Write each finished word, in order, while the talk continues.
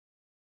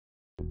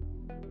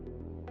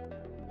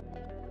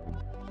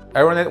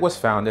AeroNet was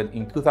founded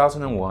in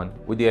 2001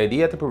 with the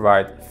idea to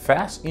provide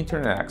fast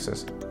internet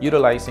access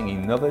utilizing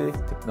innovative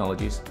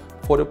technologies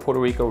for the Puerto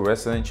Rico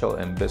residential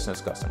and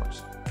business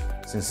customers.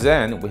 Since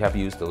then, we have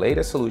used the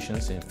latest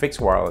solutions in fixed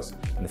wireless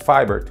and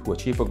fiber to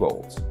achieve our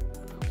goals.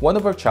 One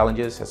of our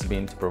challenges has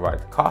been to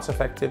provide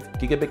cost-effective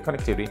gigabit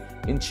connectivity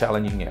in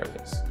challenging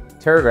areas.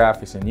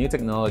 Terragraph is a new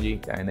technology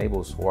that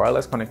enables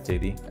wireless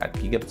connectivity at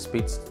gigabit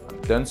speeds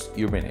in dense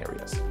urban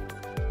areas.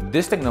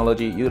 This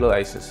technology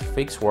utilizes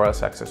fixed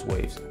wireless access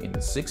waves in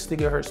the 6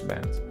 GHz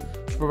band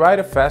to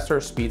provide faster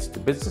speeds to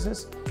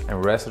businesses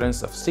and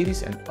residents of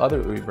cities and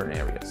other urban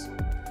areas.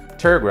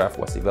 Terragraph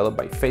was developed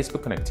by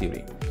Facebook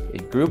Connectivity,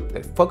 a group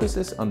that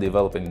focuses on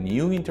developing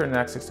new internet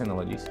access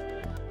technologies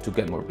to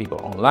get more people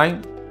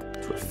online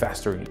to a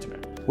faster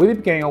internet. We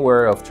became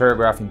aware of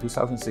Terragraph in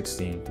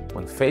 2016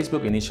 when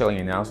Facebook initially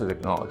announced the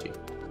technology.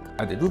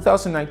 At the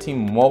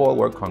 2019 Mobile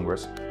World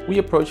Congress, we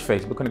approached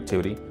Facebook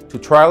Connectivity to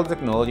trial the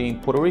technology in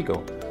Puerto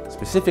Rico,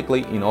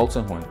 specifically in Old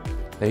San Juan,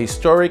 the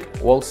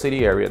historic walled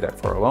city area that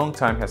for a long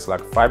time has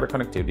lacked fiber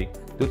connectivity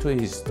due to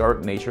its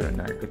historic nature and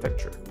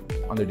architecture.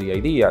 Under the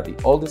idea, the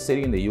oldest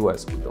city in the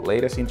US with the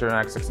latest internet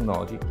access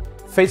technology,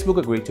 Facebook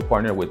agreed to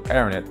partner with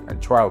AeroNet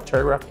and trial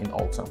Terragraph in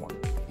Old San Juan.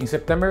 In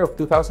September of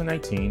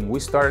 2019, we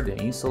started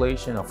the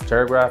installation of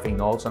Terragraph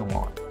in Old San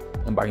Juan,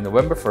 and by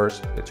November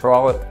 1st, the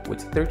trial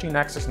with 13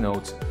 access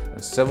nodes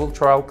and several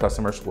trial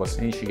customers was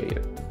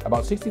initiated.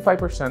 About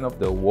 65% of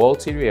the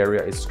walled city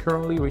area is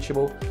currently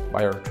reachable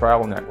by our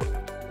trial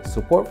network. The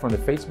support from the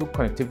Facebook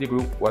Connectivity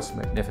Group was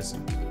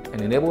magnificent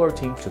and enabled our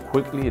team to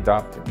quickly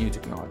adopt the new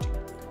technology.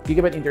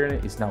 Gigabit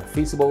internet is now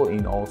feasible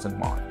in Old San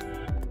Juan.